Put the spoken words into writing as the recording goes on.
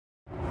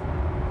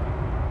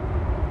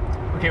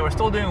Okay, we're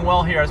still doing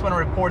well here. I just want to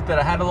report that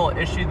I had a little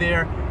issue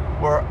there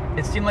where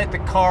it seemed like the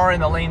car in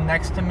the lane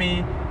next to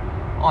me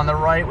on the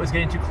right was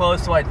getting too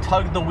close, so I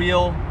tugged the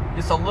wheel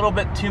just a little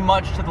bit too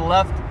much to the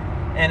left,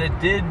 and it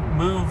did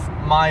move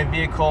my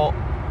vehicle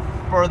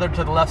further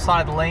to the left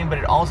side of the lane, but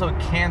it also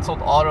canceled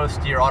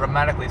AutoSteer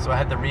automatically, so I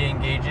had to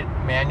re-engage it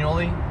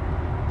manually.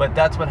 But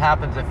that's what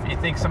happens if you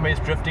think somebody's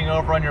drifting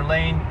over on your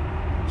lane.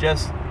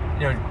 Just,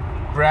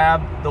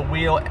 grab the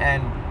wheel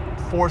and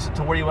force it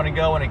to where you want to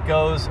go, and it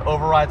goes,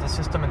 overrides the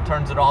system, and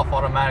turns it off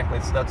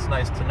automatically. So that's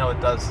nice to know it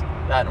does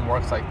that and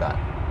works like that.